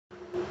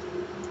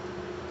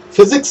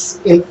Physics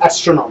in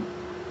astronomy.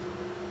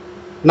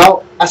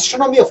 Now,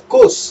 astronomy, of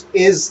course,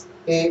 is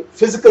a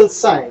physical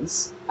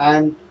science,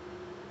 and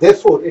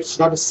therefore it's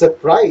not a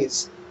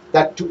surprise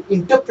that to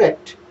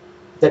interpret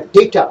the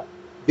data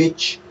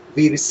which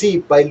we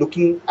receive by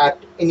looking at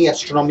any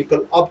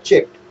astronomical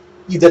object,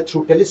 either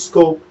through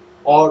telescope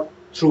or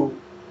through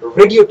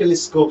radio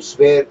telescopes,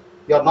 where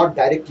you're not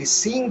directly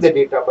seeing the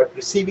data but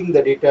receiving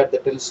the data at the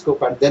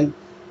telescope and then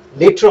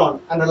later on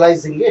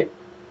analyzing it.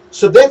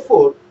 So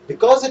therefore,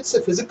 because it's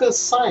a physical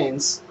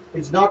science,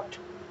 it's not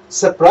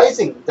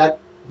surprising that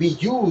we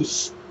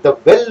use the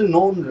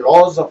well-known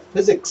laws of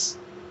physics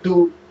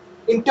to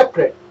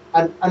interpret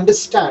and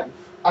understand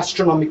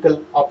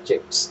astronomical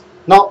objects.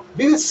 Now,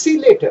 we will see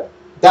later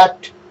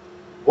that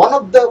one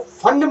of the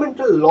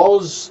fundamental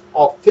laws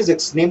of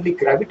physics, namely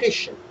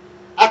gravitation,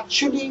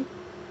 actually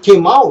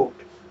came out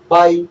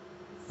by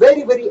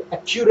very, very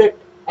accurate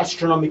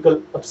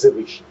astronomical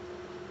observation.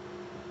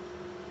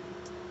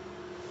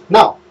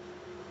 Now,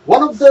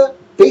 one of the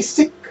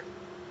basic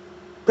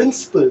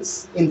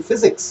principles in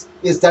physics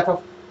is that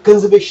of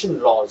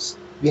conservation laws.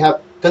 We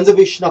have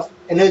conservation of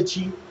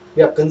energy,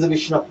 we have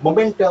conservation of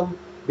momentum,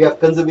 we have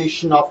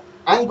conservation of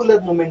angular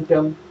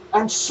momentum,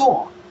 and so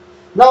on.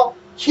 Now,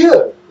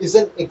 here is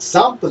an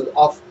example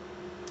of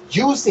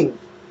using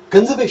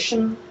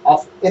conservation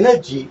of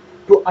energy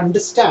to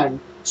understand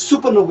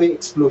supernovae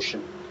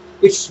explosion.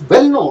 It's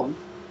well known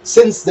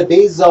since the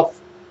days of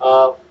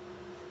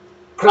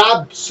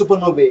crab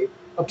supernovae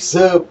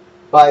observed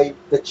by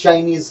the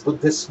Chinese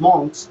Buddhist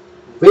monks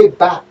way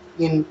back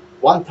in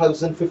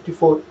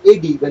 1054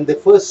 AD, when they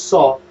first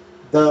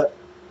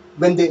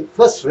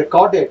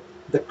recorded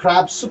the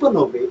crab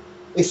supernovae.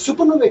 A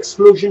supernova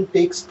explosion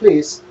takes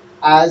place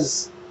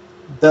as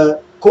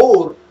the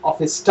core of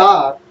a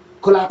star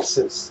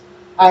collapses,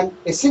 and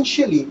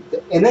essentially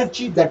the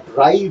energy that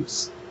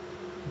drives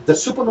the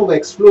supernova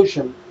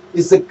explosion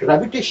is the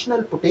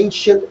gravitational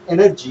potential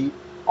energy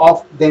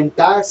of the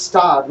entire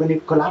star when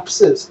it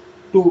collapses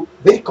to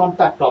very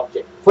compact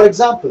object. For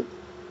example,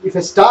 if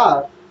a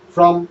star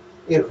from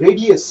a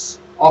radius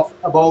of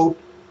about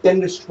 10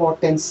 raised to the power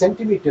 10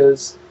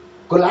 centimeters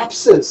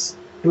collapses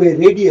to a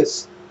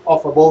radius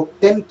of about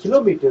 10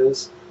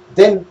 kilometers,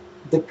 then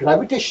the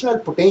gravitational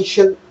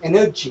potential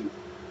energy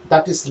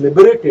that is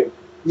liberated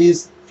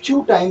is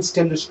few times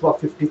 10 raised to the power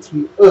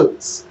 53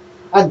 Earths.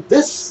 And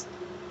this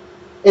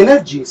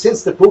energy,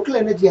 since the total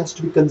energy has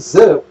to be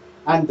conserved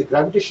and the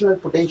gravitational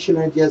potential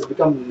energy has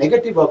become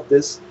negative of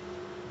this,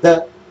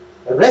 the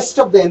rest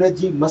of the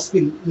energy must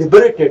be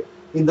liberated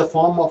in the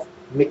form of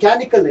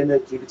mechanical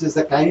energy, which is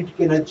the kinetic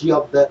energy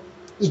of the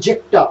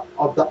ejecta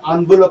of the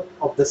envelope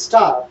of the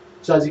star.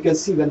 So as you can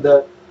see, when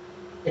the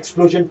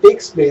explosion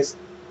takes place,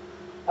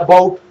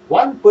 about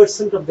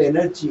 1% of the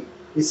energy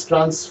is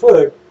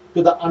transferred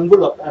to the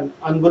envelope, and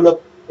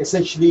envelope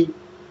essentially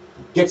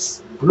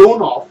gets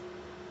blown off,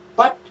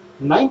 but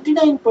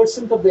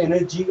 99% of the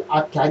energy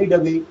are carried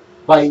away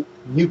by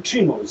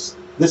neutrinos.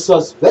 This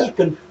was well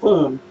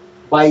confirmed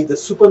by the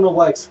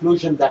supernova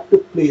explosion that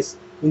took place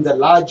in the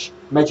Large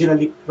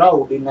Magellanic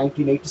Cloud in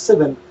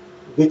 1987,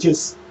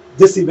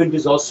 this event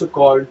is also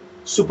called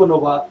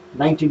Supernova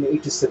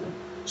 1987.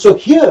 So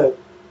here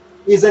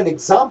is an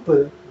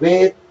example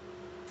where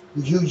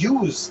you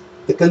use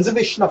the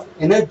conservation of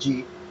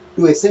energy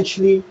to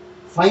essentially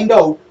find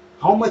out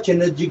how much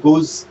energy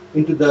goes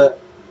into the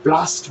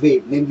blast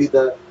wave, namely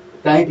the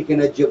kinetic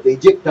energy of the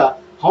ejecta,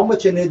 how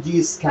much energy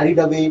is carried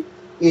away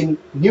in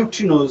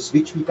neutrinos,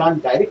 which we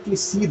can't directly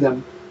see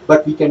them,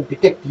 but we can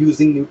detect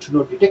using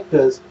neutrino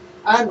detectors,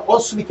 and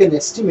also we can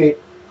estimate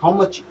how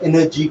much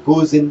energy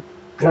goes in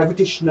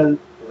gravitational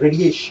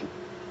radiation.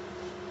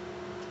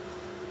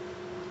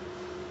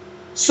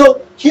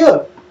 So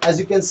here, as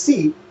you can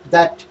see,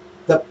 that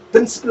the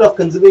principle of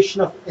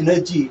conservation of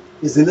energy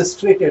is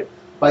illustrated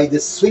by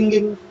this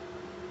swinging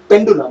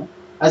pendulum.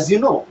 As you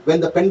know,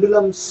 when the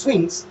pendulum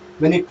swings,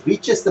 when it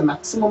reaches the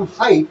maximum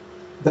height,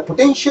 the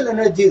potential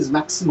energy is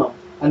maximum,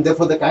 and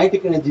therefore the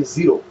kinetic energy is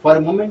zero. For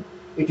a moment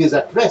it is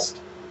at rest,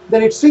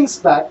 then it swings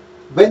back.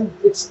 When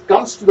it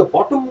comes to the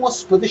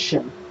bottommost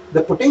position,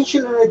 the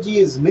potential energy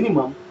is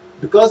minimum.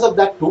 Because of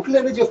that, total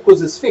energy of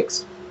course is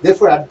fixed.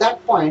 Therefore at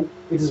that point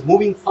it is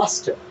moving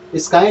faster.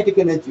 Its kinetic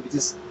energy, which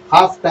is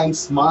half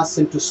times mass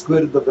into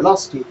square root of the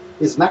velocity,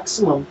 is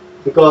maximum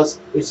because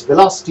its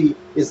velocity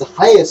is the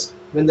highest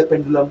when the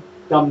pendulum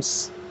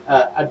comes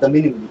at the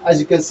minimum. As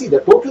you can see, the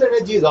total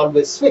energy is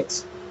always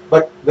fixed,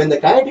 but when the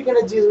kinetic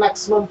energy is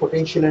maximum,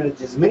 potential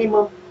energy is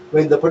minimum.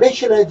 When the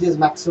potential energy is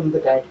maximum,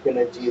 the kinetic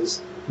energy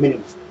is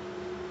minimum.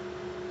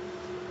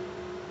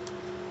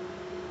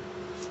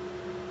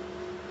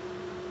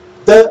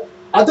 The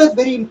other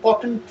very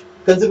important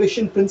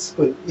conservation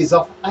principle is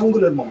of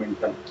angular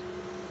momentum.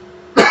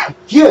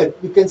 Here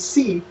you can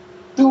see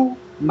two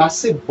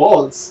massive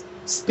balls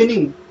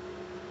spinning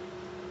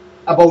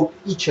about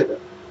each other.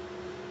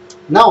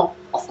 Now,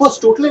 of course,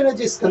 total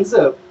energy is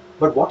conserved,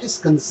 but what is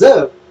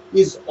conserved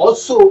is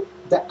also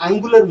the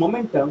angular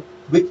momentum,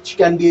 which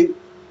can be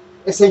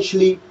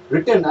essentially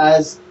written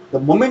as the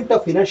moment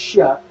of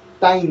inertia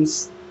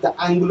times the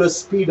angular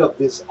speed of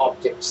these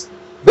objects.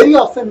 Very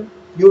often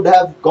you would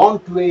have gone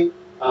to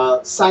a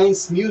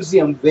science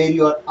museum where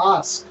you are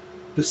asked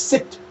to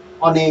sit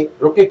on a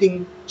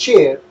rotating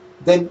chair,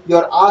 then you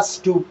are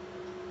asked to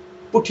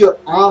put your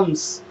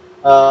arms,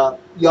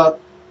 you're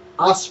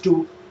asked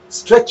to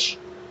stretch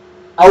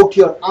out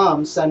your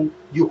arms and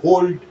you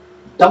hold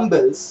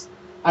dumbbells,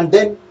 and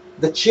then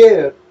the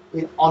chair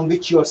on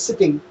which you are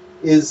sitting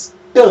is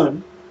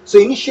turned. So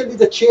initially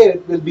the chair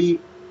will be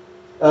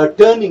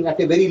turning at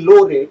a very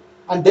low rate,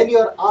 and then you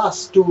are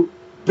asked to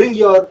bring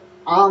your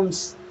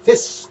arms,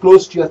 fists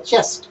close to your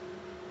chest.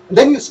 And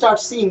then you start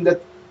seeing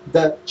that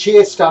the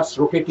chair starts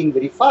rotating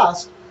very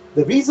fast.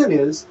 The reason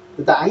is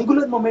that the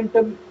angular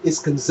momentum is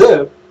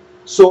conserved.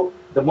 So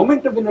the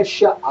moment of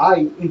inertia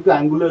I into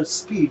angular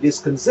speed is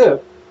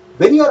conserved.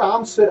 When your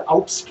arms were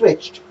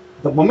outstretched,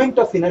 the moment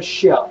of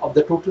inertia of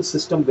the total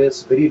system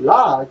was very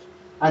large,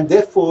 and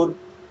therefore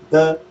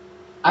the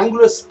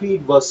angular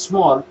speed was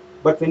small.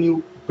 But when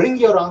you bring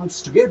your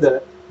arms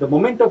together, the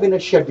moment of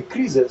inertia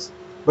decreases.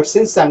 But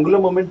since the angular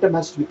momentum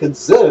has to be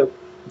conserved,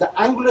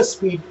 the angular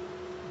speed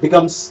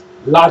becomes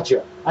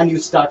larger and you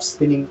start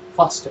spinning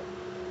faster.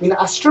 In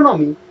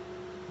astronomy,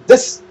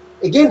 this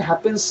again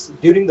happens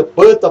during the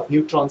birth of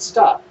neutron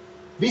star.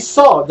 We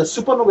saw the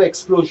supernova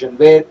explosion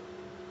where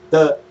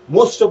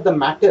most of the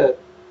matter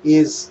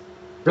is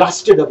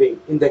blasted away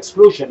in the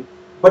explosion,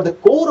 but the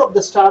core of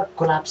the star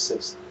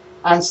collapses.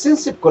 And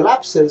since it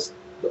collapses,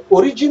 the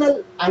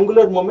original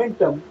angular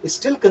momentum is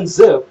still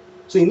conserved.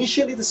 So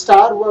initially the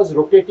star was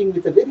rotating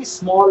with a very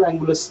small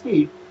angular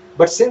speed,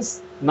 but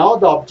since now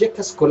the object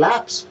has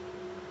collapsed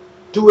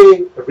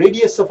to a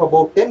radius of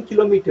about 10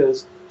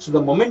 kilometers, so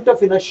the moment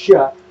of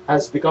inertia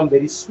has become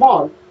very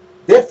small.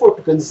 Therefore,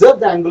 to conserve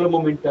the angular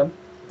momentum,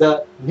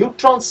 the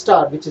neutron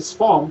star which is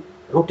formed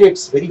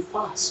rotates very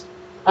fast.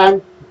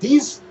 And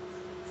these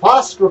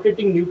fast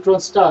rotating neutron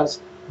stars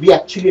we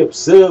actually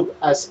observe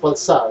as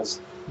pulsars,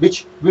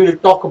 which we will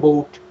talk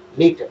about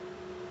later.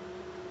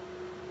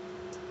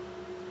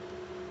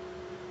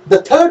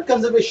 The third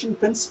conservation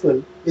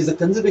principle is the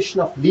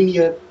conservation of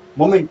linear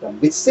momentum,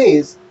 which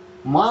says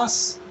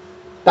mass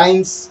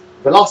times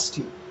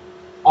velocity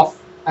of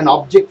an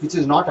object which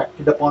is not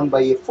acted upon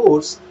by a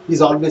force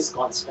is always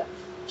constant.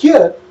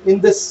 Here in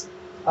this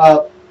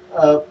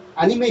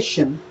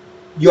animation,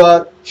 you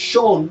are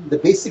shown the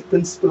basic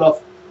principle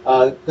of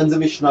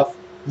conservation of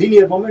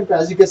linear momentum.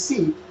 As you can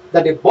see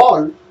that a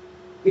ball,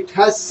 it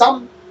has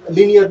some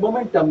linear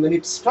momentum. When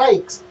it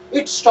strikes,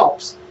 it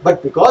stops.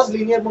 But because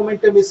linear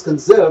momentum is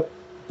conserved,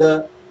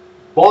 the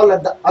ball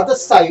at the other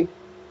side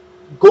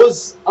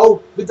goes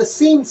out with the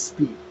same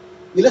speed,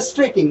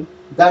 illustrating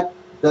that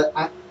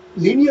the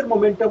linear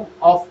momentum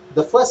of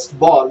the first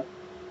ball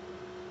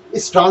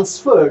is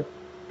transferred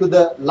to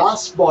the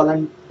last ball,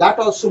 and that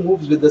also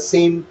moves with the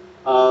same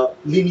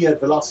linear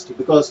velocity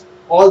because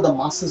all the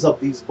masses of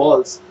these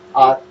balls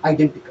are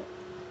identical.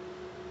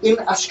 In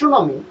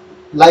astronomy,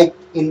 like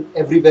in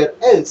everywhere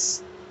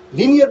else,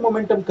 linear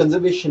momentum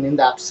conservation in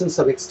the absence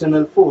of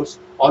external force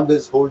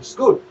always holds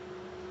good.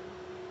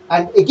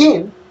 And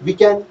again, we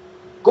can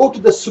go to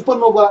the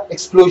supernova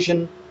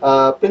explosion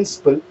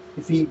principle.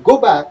 If we go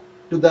back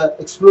to the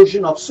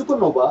explosion of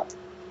supernova,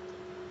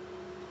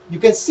 you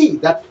can see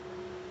that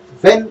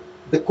when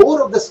the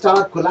core of the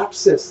star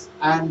collapses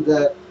and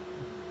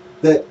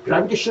the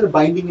gravitational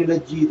binding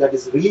energy that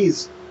is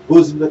released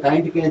goes into the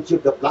kinetic energy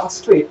of the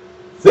blast rate,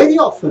 very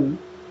often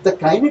the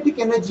kinetic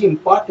energy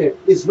imparted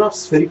is not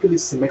spherically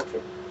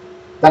symmetric.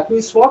 That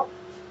means what?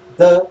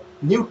 The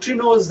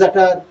neutrinos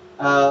that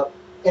are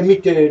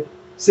emitted,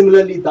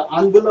 similarly the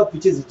envelope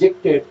which is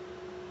ejected,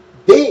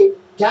 they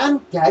can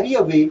carry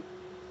away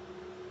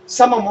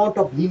some amount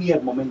of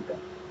linear momentum.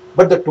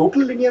 But the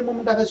total linear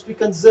momentum has to be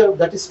conserved.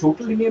 That is,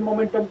 total linear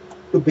momentum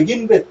to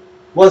begin with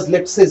was,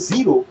 let's say,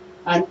 0.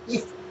 And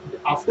if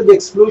after the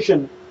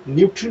explosion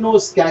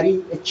neutrinos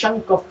carry a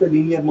chunk of the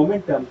linear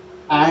momentum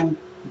and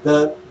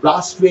the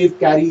blast wave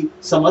carry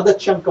some other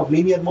chunk of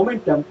linear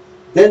momentum,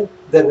 then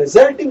the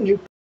resulting